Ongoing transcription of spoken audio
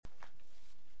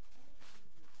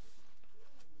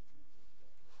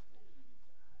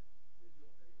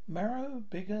Marrow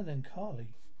bigger than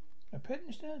Carly. A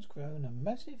pensioner has grown a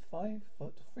massive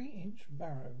 5-foot 3-inch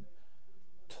marrow,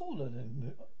 taller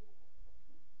than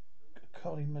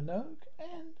Carly Minogue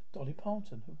and Dolly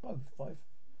Parton, who are both 5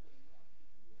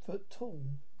 foot tall.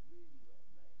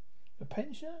 The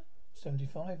pensioner,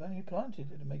 75, only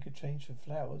planted it to make a change for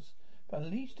flowers, but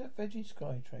unleashed a veggie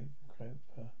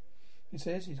skyscraper. He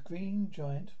says his green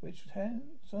giant, which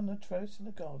hangs on the trellis in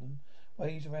the garden,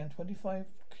 weighs around 25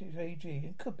 kg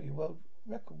and could be a world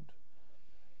record.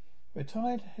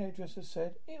 Retired hairdresser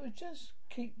said, "It would just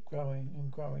keep growing and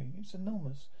growing. It's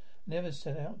enormous. Never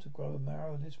set out to grow a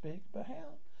marrow this big, but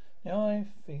how? Now I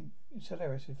think it's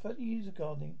hilarious. In 30 years of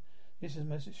gardening, this is the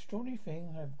most extraordinary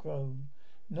thing I've grown.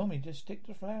 Normally just stick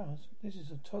to flowers. This is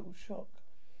a total shock."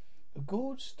 The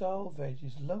gorge-style veg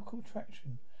is local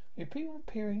attraction, with people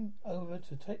peering over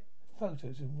to take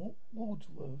photos in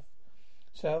Wandsworth,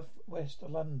 south-west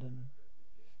of London.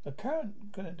 The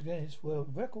current Guinness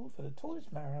World Record for the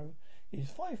tallest marrow is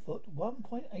 5 foot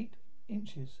 1.8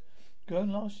 inches,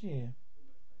 grown last year.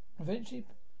 Eventually,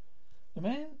 the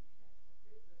man,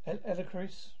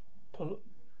 Elachris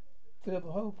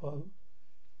Philippopo,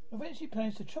 eventually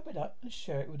plans to chop it up and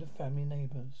share it with the family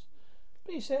neighbours.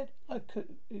 But he said,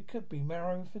 it could be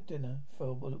marrow for dinner for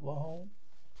a while.